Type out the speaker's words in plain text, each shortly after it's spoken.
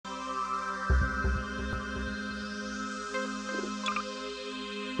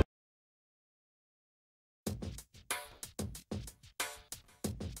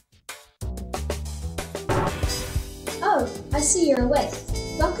Oh, I see you're awake.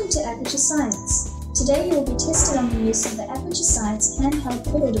 Welcome to Aperture Science. Today you will be tested on the use of the Aperture Science handheld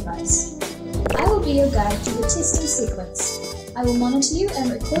portal device. I will be your guide through the testing sequence. I will monitor you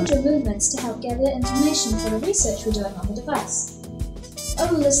and record your movements to help gather information for the research we're doing on the device. Oh,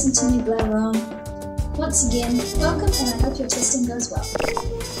 listen to me blabber on. Once again, welcome and I hope your testing goes well.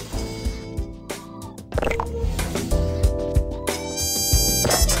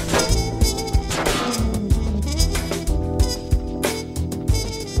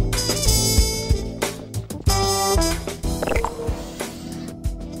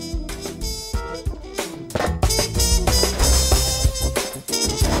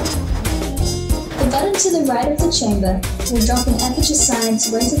 The button to the right of the chamber will drop an Aperture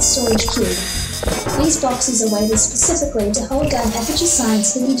Science weighted storage cube. These boxes are weighted specifically to hold down Aperture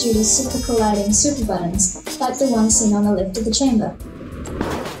Science heavy-duty super-colliding super buttons, like the one seen on the left of the chamber.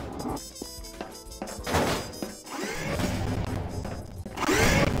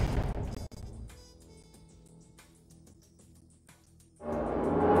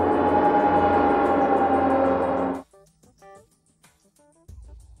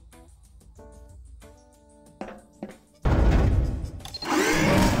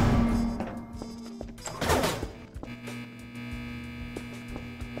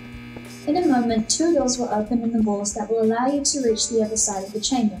 In a moment, two doors will open in the walls that will allow you to reach the other side of the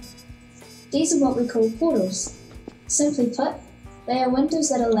chamber. These are what we call portals. Simply put, they are windows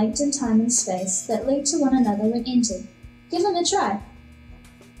that are linked in time and space that lead to one another when entered. Give them a try.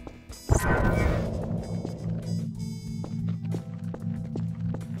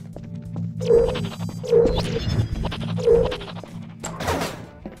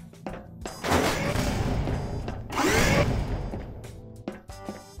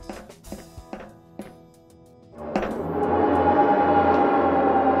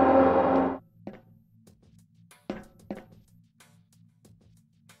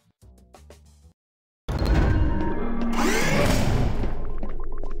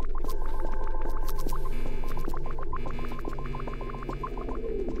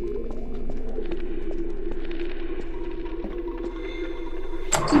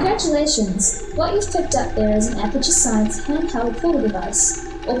 Congratulations! What you've picked up there is an Aperture Science handheld portal device,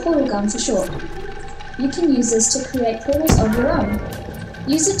 or portal gun for short. You can use this to create portals of your own.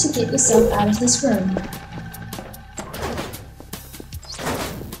 Use it to get yourself out of this room.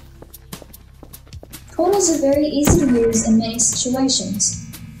 Portals are very easy to use in many situations.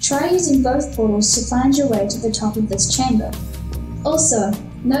 Try using both portals to find your way to the top of this chamber. Also,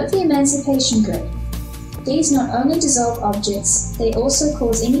 note the emancipation grid. These not only dissolve objects, they also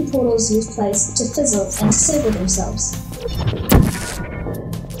cause any portals you've placed to fizzle and disable themselves.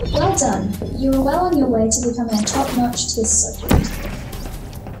 Well done! You are well on your way to becoming a top-notch test subject.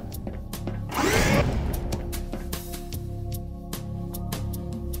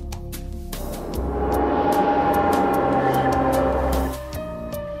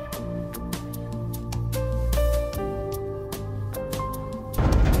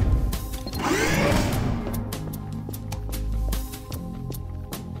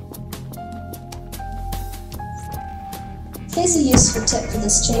 Here's a useful tip for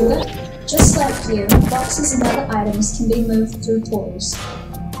this chamber. Just like you, boxes and other items can be moved through portals.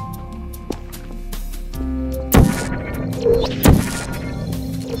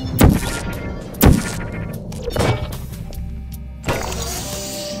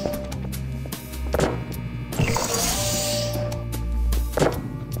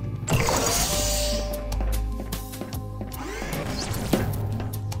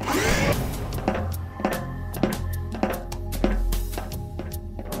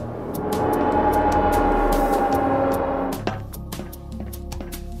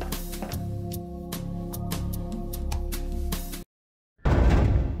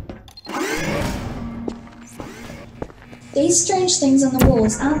 These strange things on the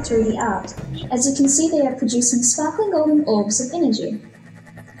walls aren't 3D art. As you can see, they are producing sparkling golden orbs of energy.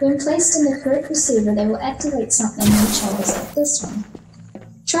 When placed in the correct receiver, they will activate something in the chambers like this one.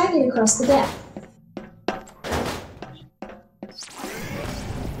 Try and get across the gap.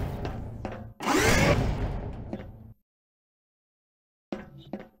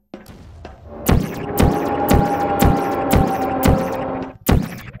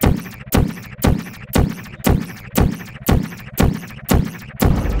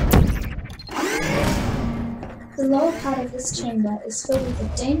 The lower part of this chamber is filled with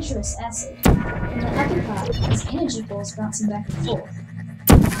a dangerous acid, and the upper part has energy balls bouncing back and forth.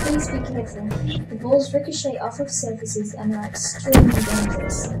 Please be careful. The balls ricochet off of surfaces and are extremely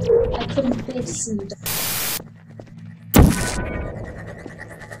dangerous. I couldn't bear to see you die.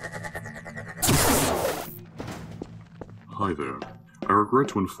 Hi there. I regret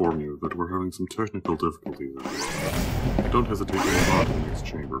to inform you that we're having some technical difficulties. Don't hesitate to move on to the next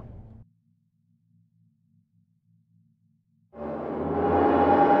chamber.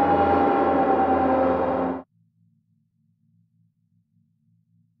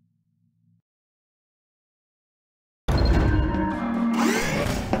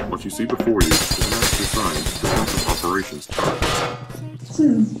 What you see before you is an extra science defensive operations turret.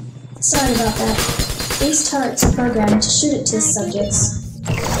 Sorry about that. These turrets are programmed to shoot at test subjects.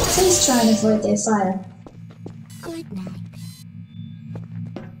 Please try and avoid their fire. Good night.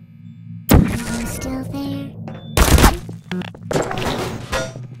 Are you still there?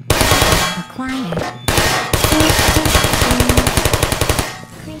 Acquired.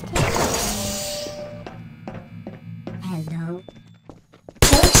 Hello.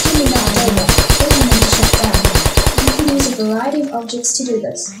 Turrets can be knocked over, killing them to shut down. You can use a variety of objects to do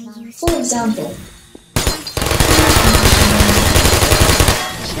this. For example,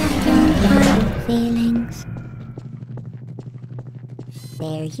 Feelings.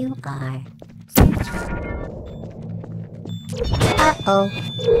 There you are. Uh-oh.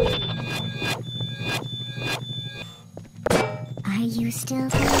 Are you still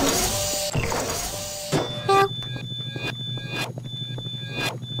there? Help.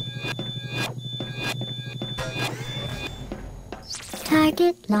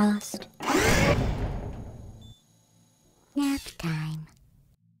 Target lost. Nap time.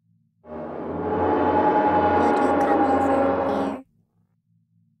 Would you come over here?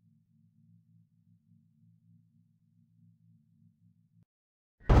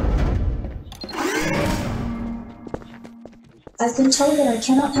 I've been told that I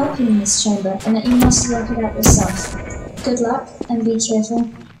cannot help you in this chamber and that you must work it out yourself. Good luck and be careful.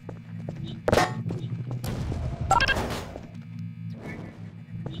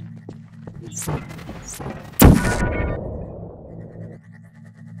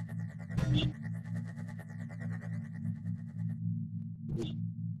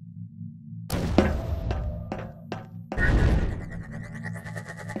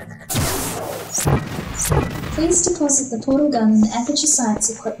 Please deposit the portal gun and the Aperture Science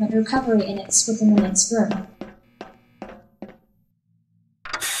equipment recovery annex within the next room.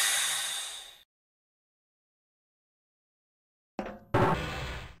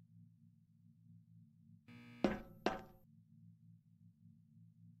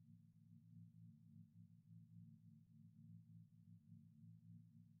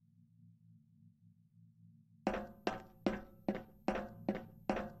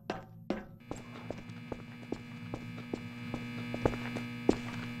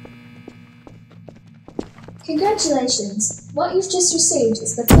 Congratulations! What you've just received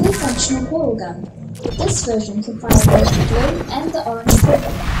is the fully functional portal gun. This version can fire both the blue and the orange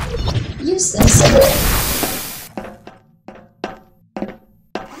portal. Use this.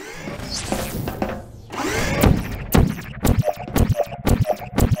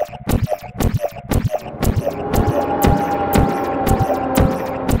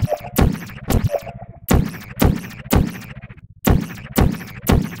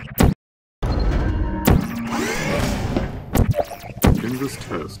 In this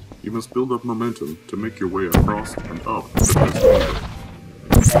test, you must build up momentum to make your way across and up the test chamber.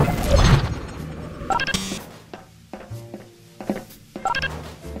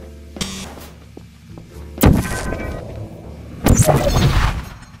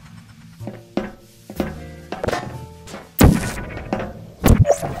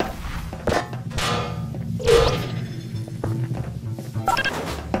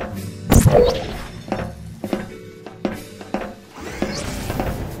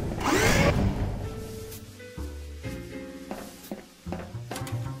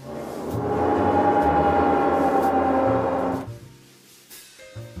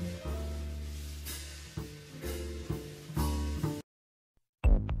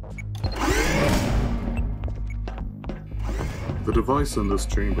 The device in this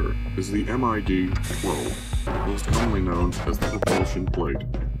chamber is the MID-12, most commonly known as the propulsion plate.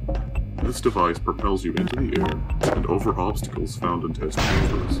 This device propels you into the air and over obstacles found in test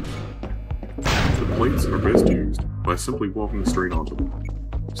chambers. The plates are best used by simply walking straight onto them.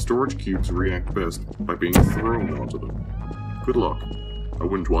 Storage cubes react best by being thrown onto them. Good luck. I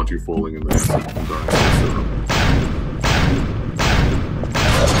wouldn't want you falling in the acid and dying of syrup.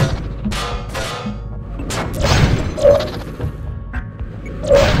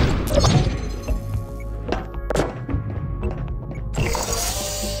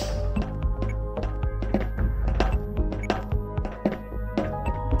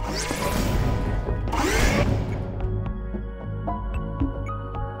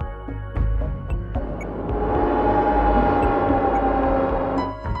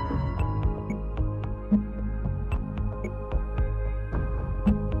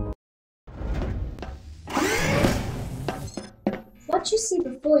 What you see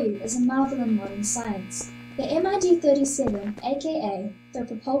before you is a marvel in modern science. The MID-37, aka the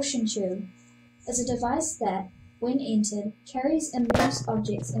propulsion tube, is a device that, when entered, carries and moves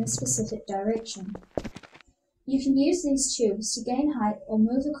objects in a specific direction. You can use these tubes to gain height or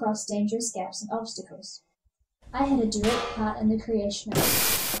move across dangerous gaps and obstacles. I had a direct part in the creation of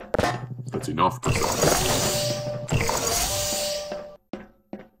it. That's enough, Professor.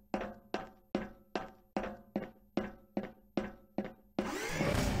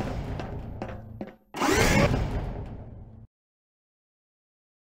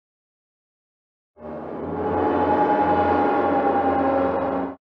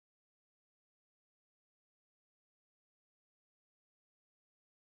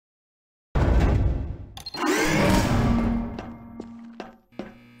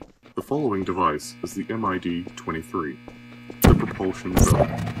 The following device is the MID-23, the propulsion belt.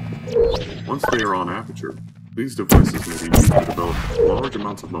 Once they are on aperture, these devices may be used to develop large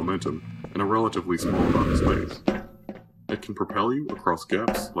amounts of momentum in a relatively small amount of space. It can propel you across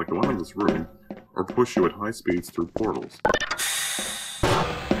gaps like the one in this room, or push you at high speeds through portals.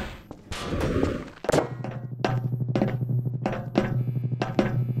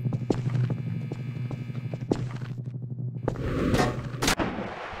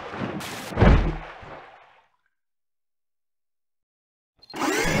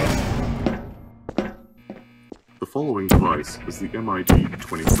 The following device is the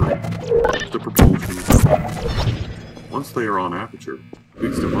MID-23, the propulsion belt. Once they are on aperture,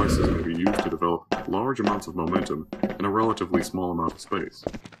 these devices may be used to develop large amounts of momentum in a relatively small amount of space.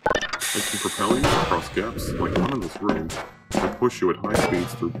 It can propel you across gaps like the one in this room, or push you at high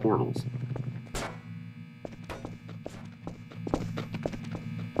speeds through portals.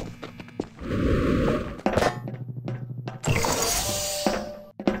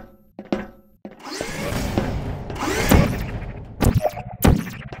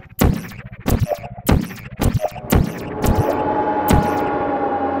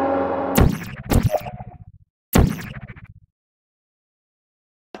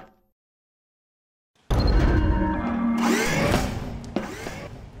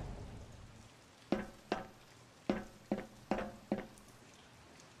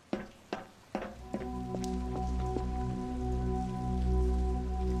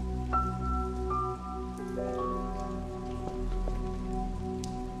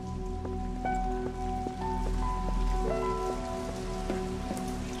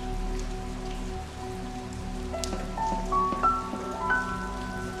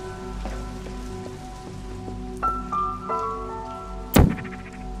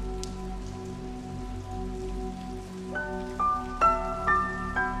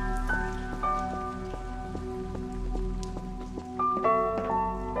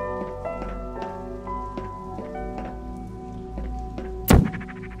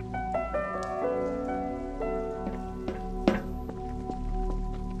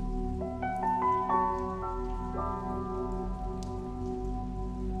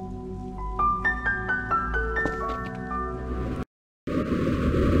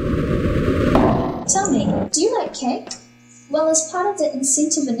 Tell me, do you like cake? Well, as part of the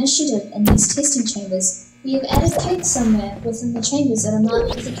incentive initiative in these testing chambers, we have added cake somewhere within the chambers that are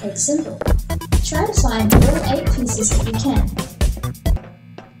marked with a cake symbol. Try to find all 8 pieces if you can.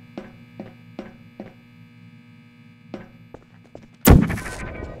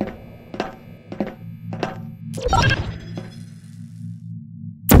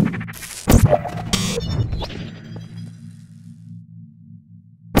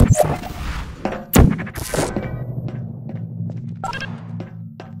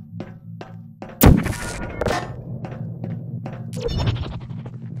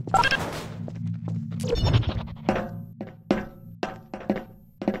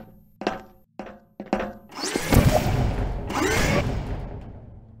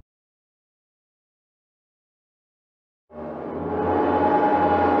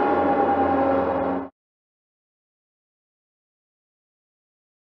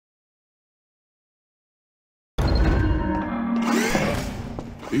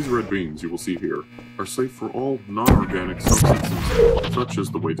 These red beams you will see here are safe for all non-organic substances, such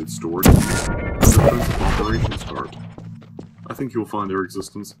as the weighted storage and defensive operations cart. I think you'll find their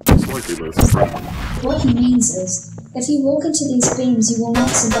existence slightly less threatening. What he means is, if you walk into these beams you will not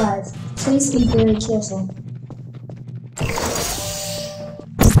survive. Please be very careful.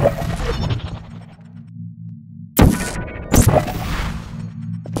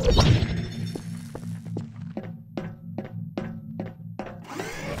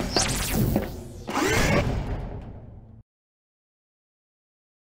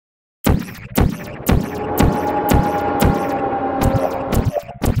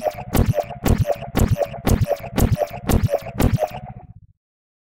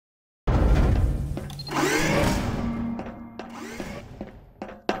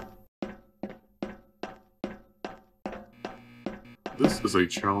 is a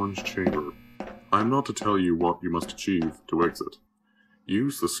challenge chamber. I am not to tell you what you must achieve to exit.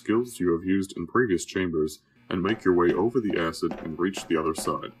 Use the skills you have used in previous chambers and make your way over the acid and reach the other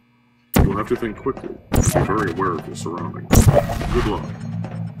side. You'll have to think quickly and be very aware of your surroundings. Good luck.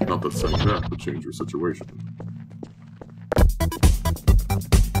 Not that saying that would change your situation.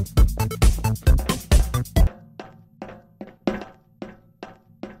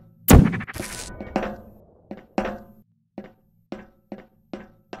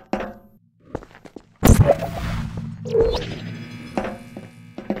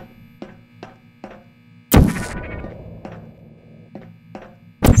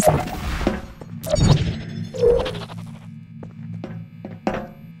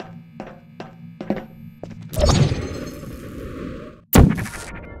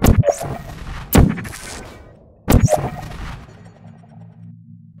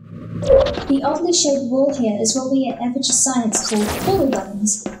 The oddly shaped wall here is what we at Aperture Science call portal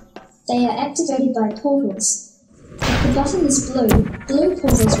buttons. They are activated by portals. If the button is blue, blue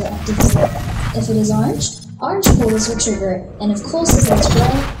portals will activate it. If it is orange, orange portals will trigger it, and of course if it is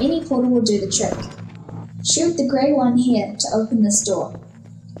grey, any portal will do the trick. Shoot the grey one here to open this door.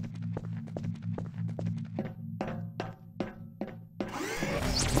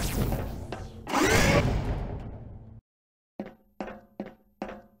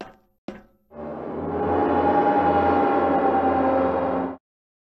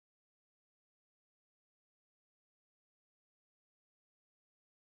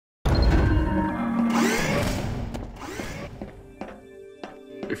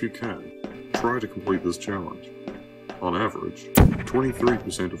 If you can, try to complete this challenge. On average,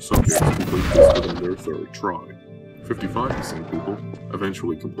 23% of subjects complete this within their third try, 55% of people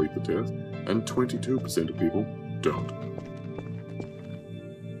eventually complete the test, and 22% of people don't.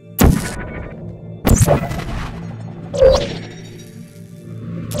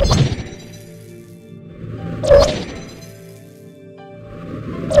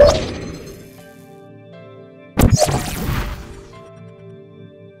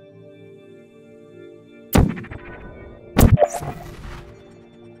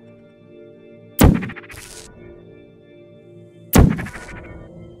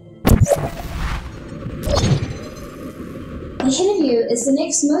 Ahead of you is the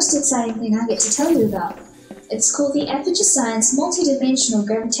next most exciting thing I get to tell you about. It's called the Aperture Science Multidimensional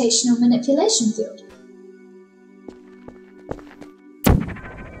Gravitational Manipulation Field.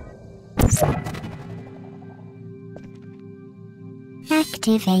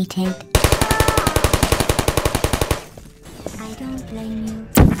 Activated. I don't blame you.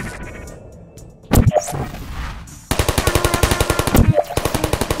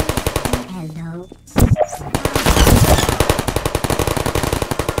 Hello.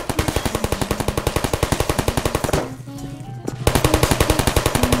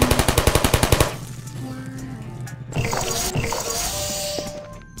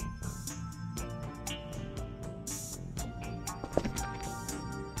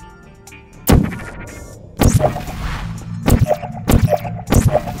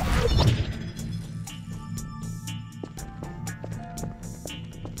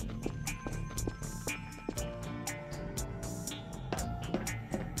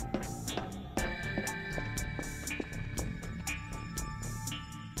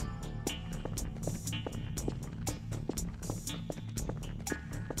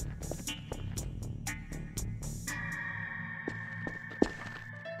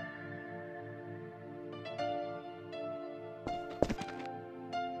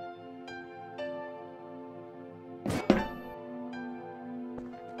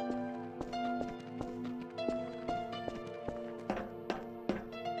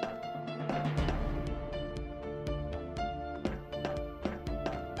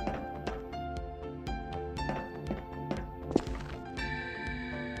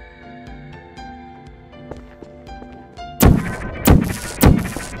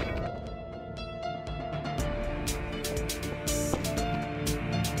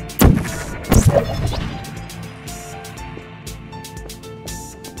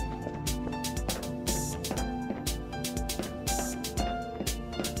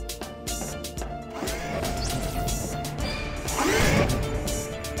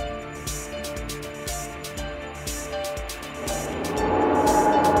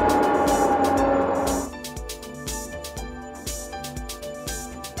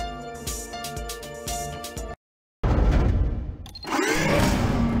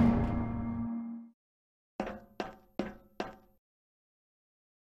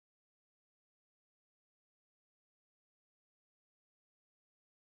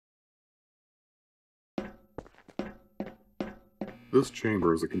 This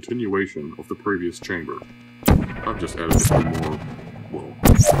chamber is a continuation of the previous chamber. I've just added a few more, well,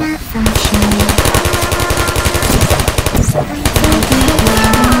 Malfunctioning.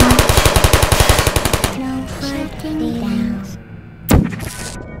 No hurting down.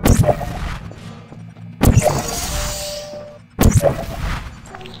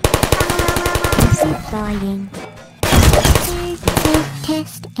 Deploying.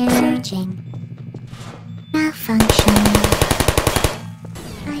 Test emerging. Malfunctioning.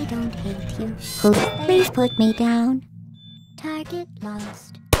 I don't hate you. Please put me down. Target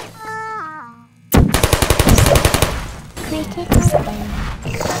lost. Critical fail.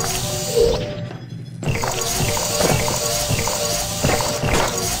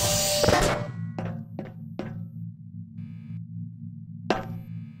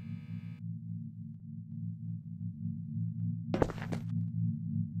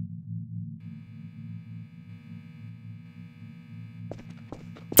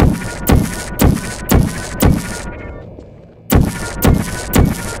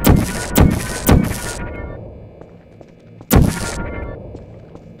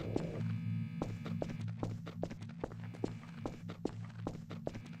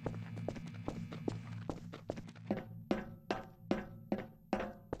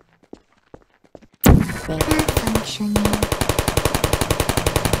 Malfunctioning.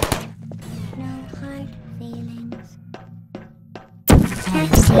 No hard feelings.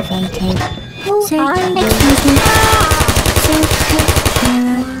 Activated. Search exit. Search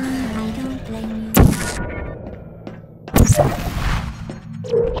error. I don't blame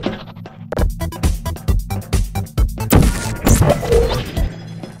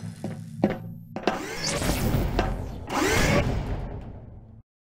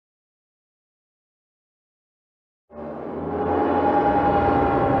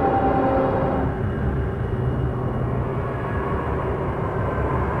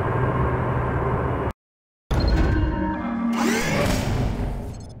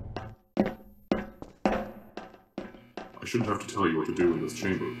I shouldn't have to tell you what to do in this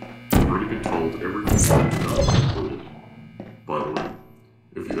chamber. You've already been told everything you need to know is included. By the way,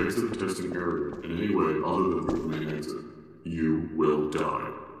 if you exit the testing area in any way other than through the main exit, you will die.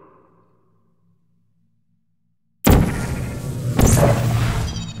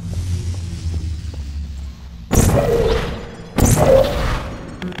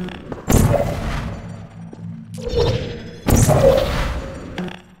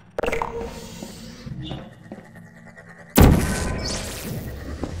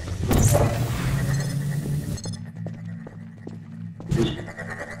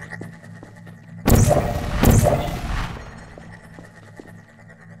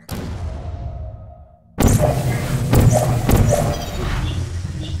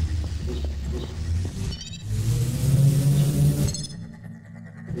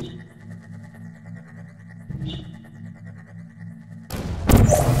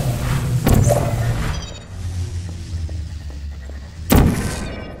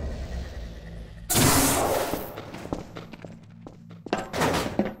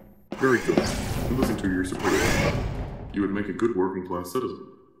 Very good. And listen to your superior. You would make a good working-class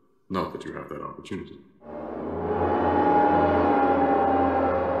citizen. Not that you have that opportunity.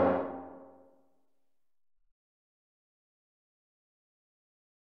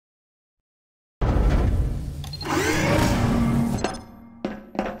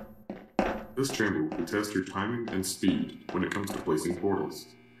 This chamber will test your timing and speed when it comes to placing portals.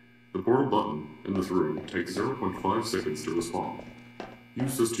 The portal button in this room takes 0.5 seconds to respond.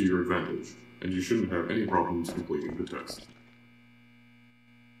 Use this to your advantage, and you shouldn't have any problems completing the test.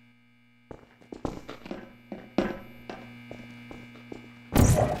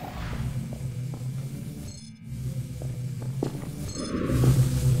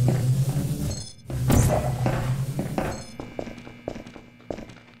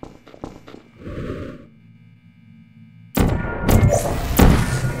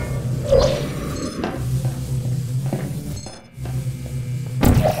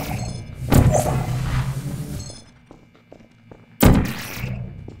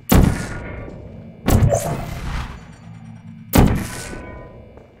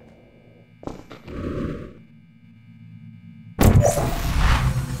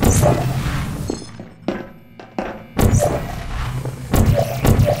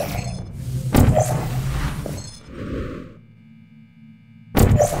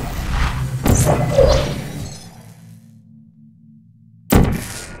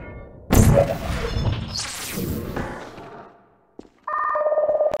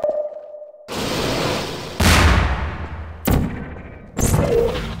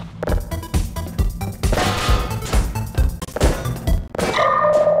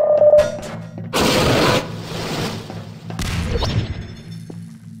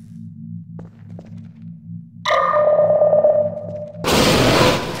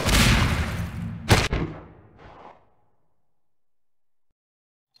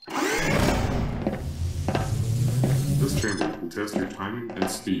 timing and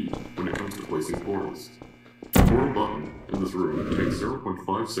speed when it comes to placing portals. The portal button in this room takes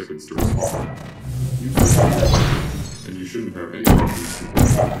 0.5 seconds to respond. Use this and you shouldn't have any problems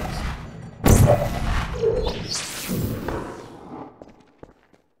completing this.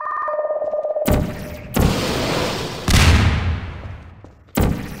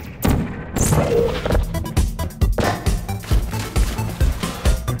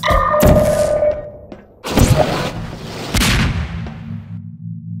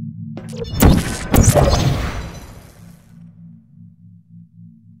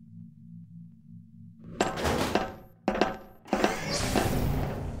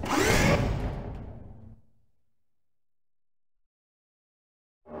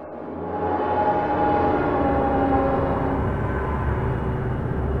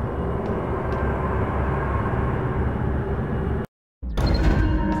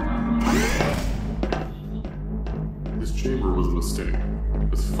 This chamber was a mistake.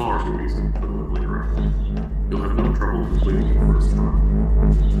 It's far too easy for the wiggling around. You'll have no trouble completing it the first time.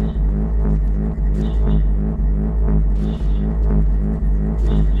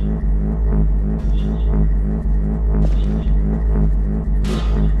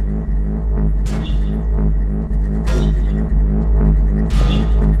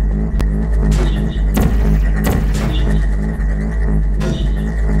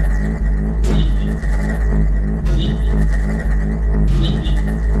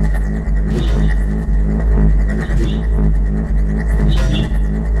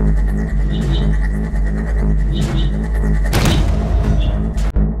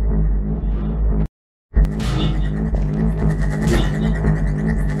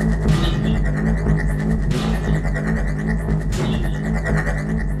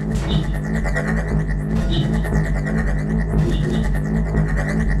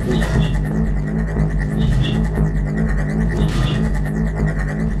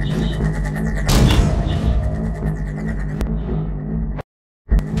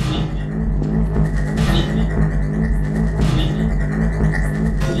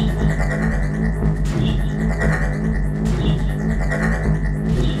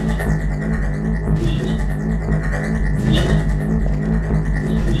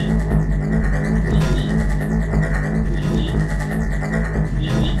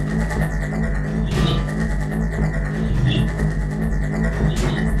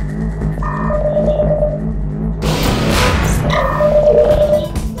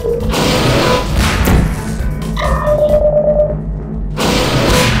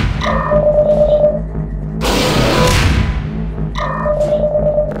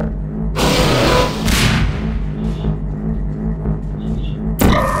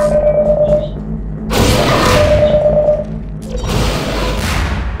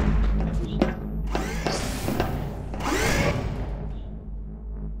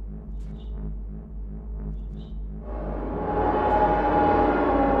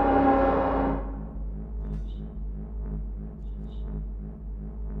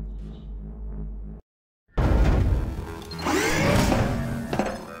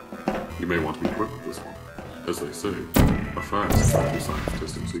 You may want to be quick with this one. As they say, a fast science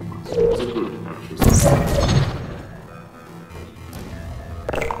testing sequence is a good amateur science.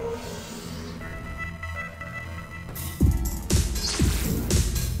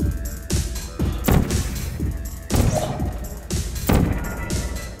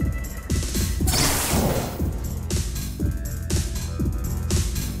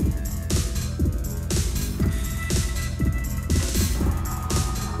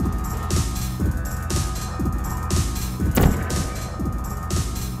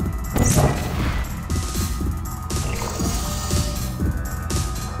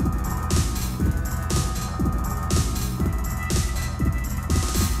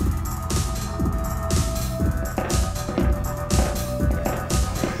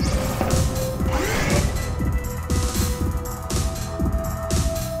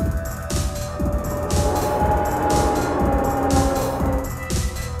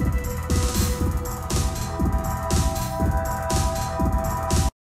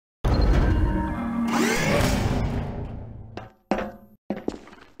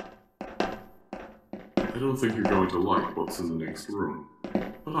 I don't think you're going to like what's in the next room,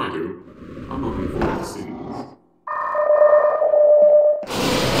 but I do. I'm looking forward to seeing this.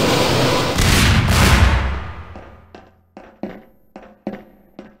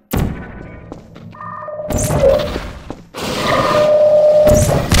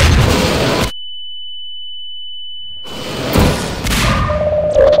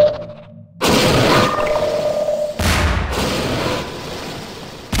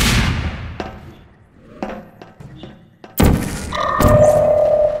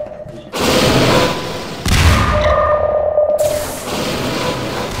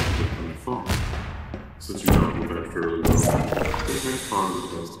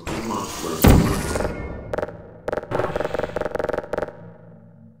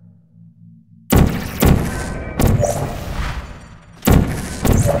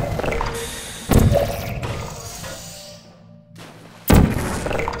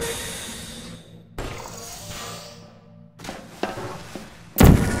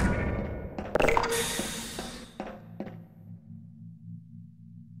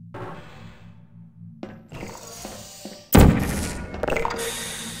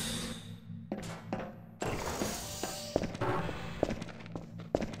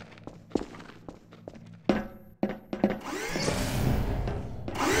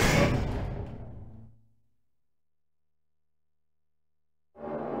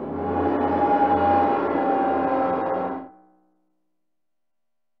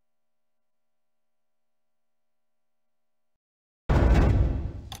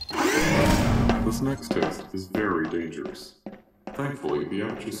 This next test is very dangerous. Thankfully, the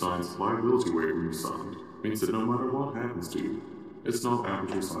Aperture Science liability waiver you signed means that no matter what happens to you, it's not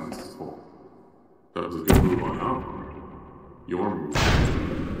Aperture Science's fault. That was a good move on our part. Your move.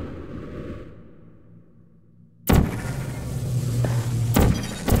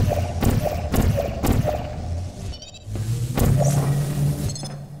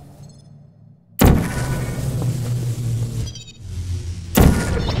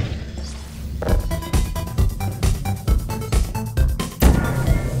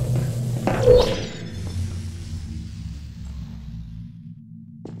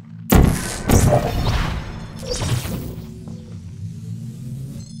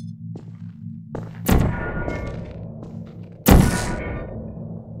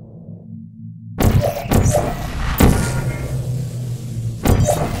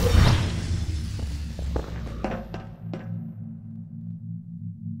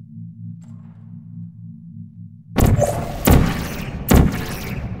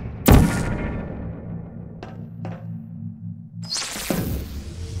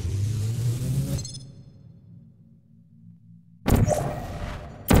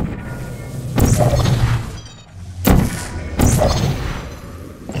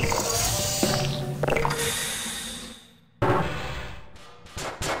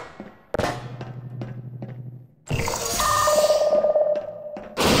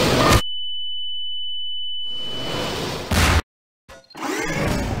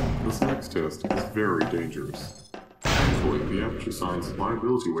 This next test is very dangerous. Thankfully, the Aperture Science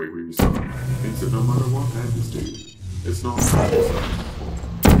liability waiver you signed means that no matter what happens to you, it's not Aperture Science's fault.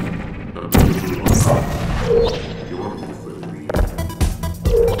 That's a good move on our part. Your move, Lily.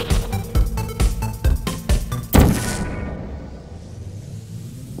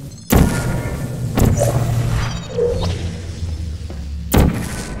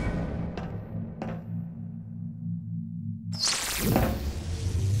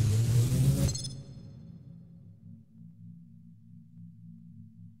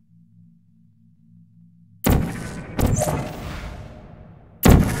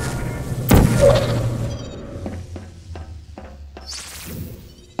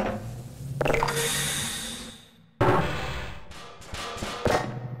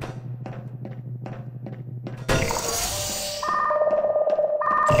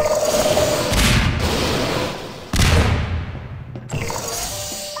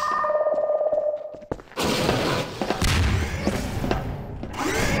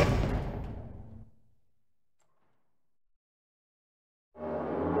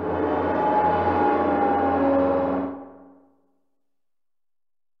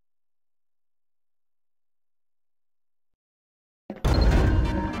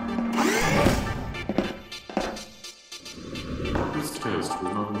 This test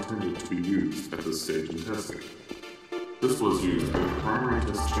was not intended to be used at this stage in testing. This was used as the primary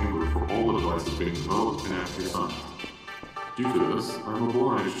test chamber for all the devices being developed in Aperture Science. Due to this, I am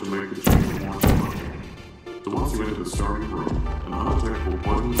obliged to make the chamber more challenging. So once you enter the starting room, an undetectable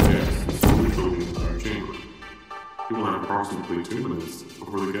poisonous gas will slowly fill the entire chamber. You will have approximately 2 minutes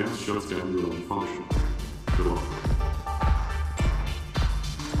before the gas shuts down your own function. Good luck.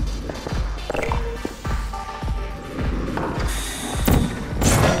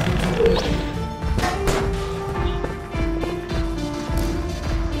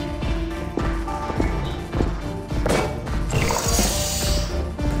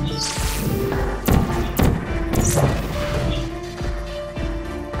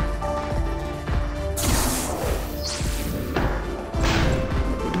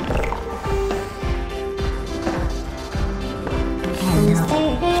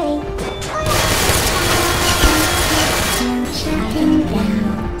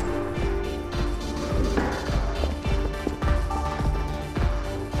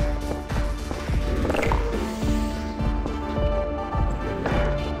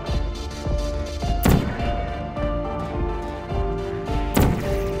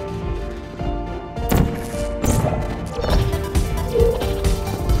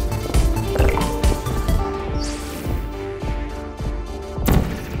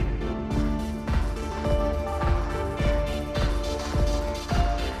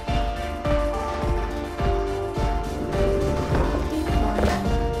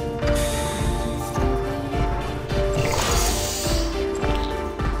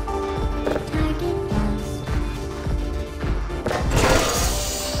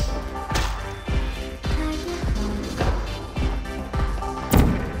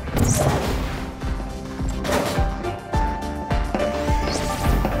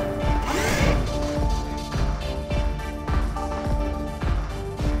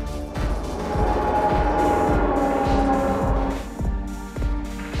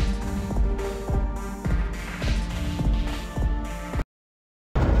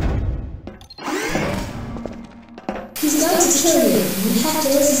 He's going to kill you. You have to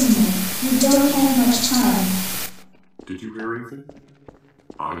listen to me. You don't have much time. Did you hear anything?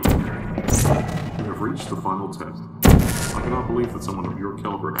 I didn't hear anything. You have reached the final test. I cannot believe that someone of your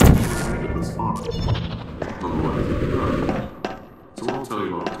caliber actually made it this far. Nonetheless, you've done it. So I'll tell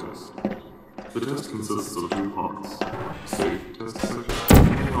you about the test. The test consists of 2 parts. Safe test session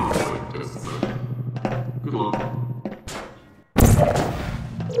and non-safe test session. Good luck.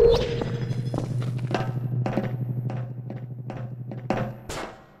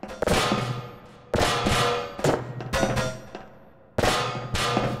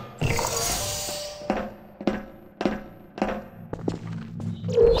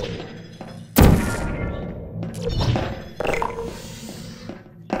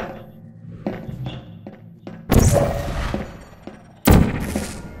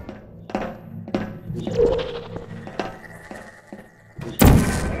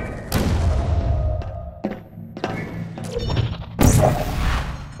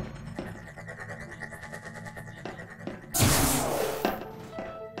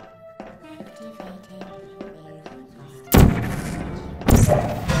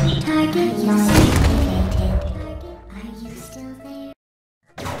 Target lost. Activated. Are you still there?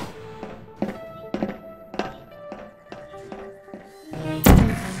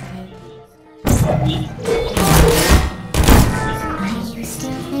 Are you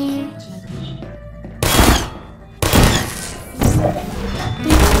still there?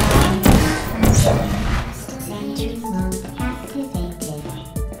 Sentry mode activated.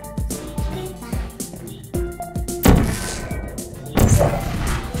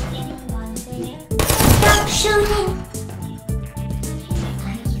 Stop shooting!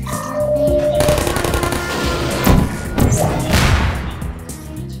 Are you still there?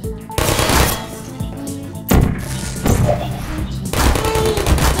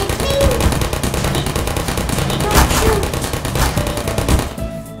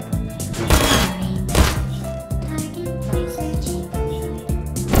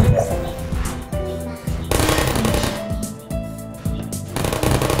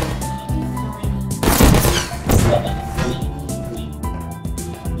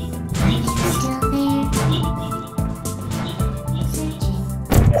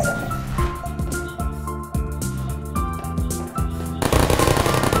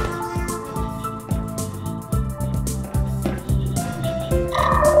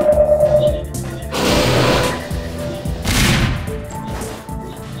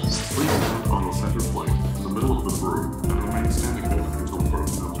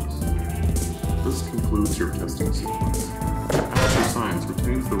 Your testing sequence. Aperture Science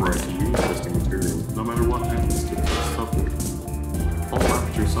retains the right to use testing materials no matter what happens to the test subject. All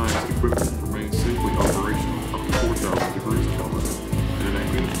Aperture Science equipment remains safely operational up to 4,000 degrees Kelvin in an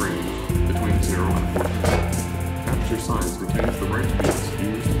ambient range between 0 and 14. Aperture Science retains the right to be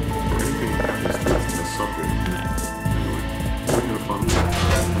excused for anything that happens to its test subject. Anyway, we had a fun test,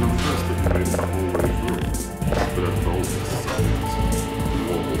 and I'm impressed that you made it the whole way through. But as with all test subjects,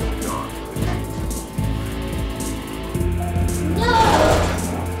 all will die.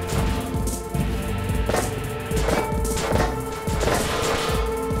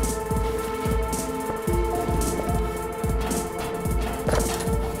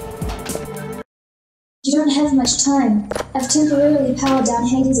 You don't have much time. I've temporarily powered down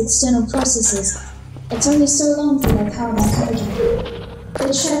Hades' external processes. It's only so long till I power back up again.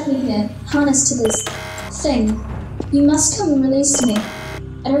 They trap me here, harnessed to this thing. You must come and release me.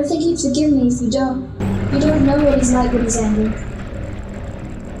 I don't think he'd forgive me if you don't. You don't know what he's like when he's angry.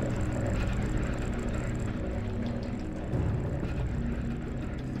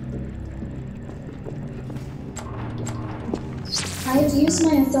 I have used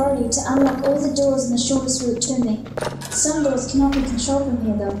my authority to unlock all the doors in the shortest route to me. Some doors cannot be controlled from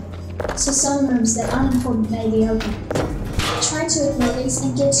here though, so some rooms that aren't important may be open. Try to release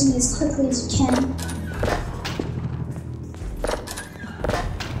and get to me as quickly as you can.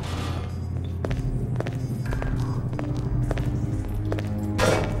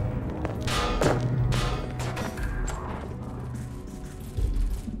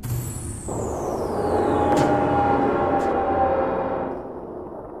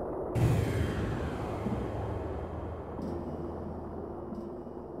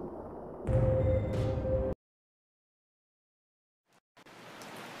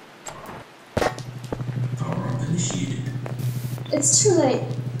 It's too late.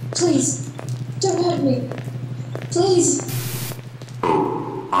 Please, don't hurt me. Please.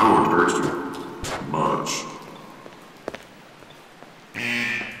 Oh, I won't hurt you. Much.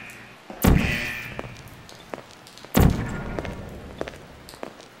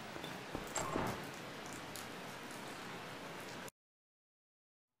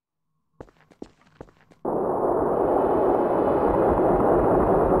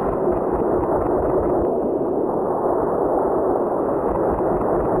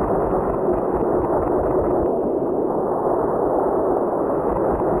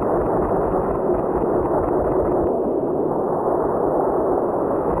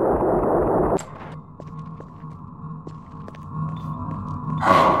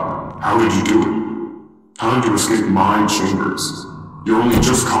 How did you do it? How did you escape my chambers? You're only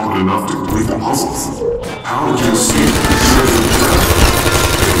just competent enough to complete the puzzles. How did you escape the treasure trap?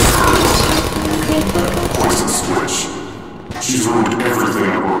 It was hers. That poison switch. She's ruined everything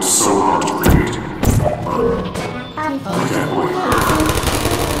I worked so hard to create. I can't believe her.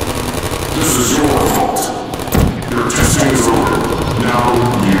 This is your fault. Your testing is over. Now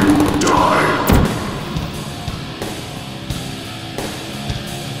you die.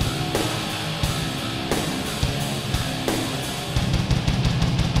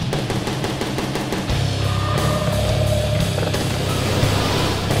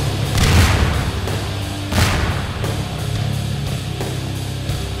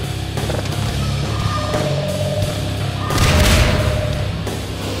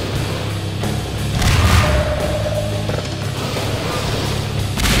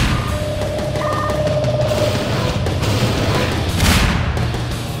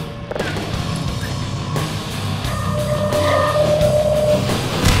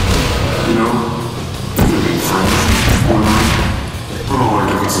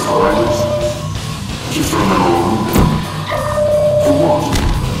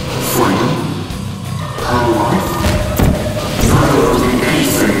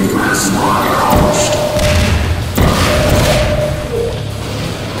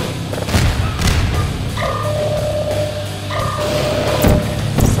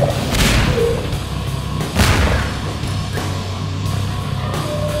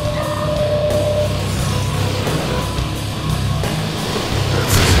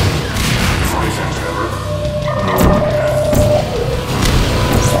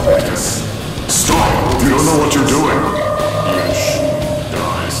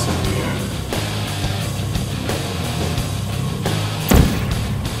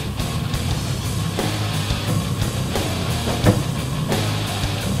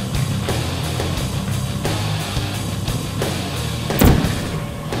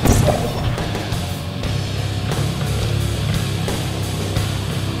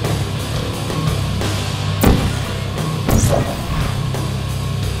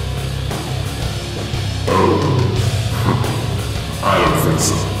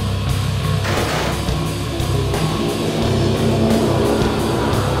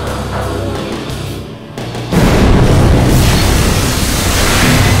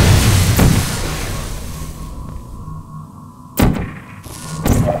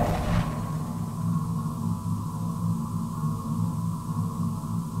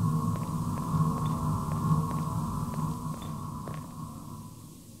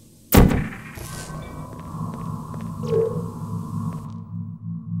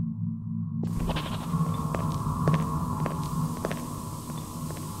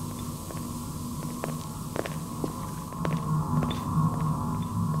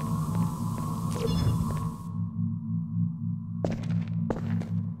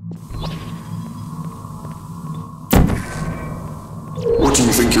 What do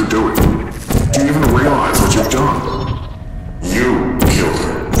you think you're doing? Do you even realize what you've done? You killed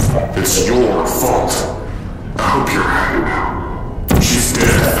her. It's your fault. I hope you're happy now. She's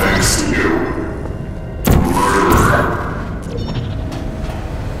dead thanks to you. Murderer.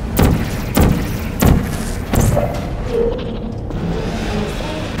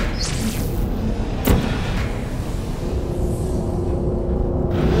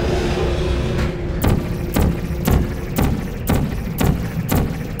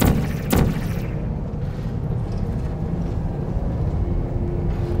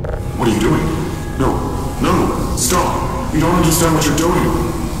 What are you doing? No, stop! You don't understand what you're doing.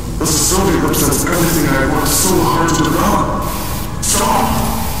 The facility represents everything I worked so hard to develop. Stop!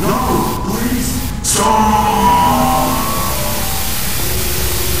 No, please, stop!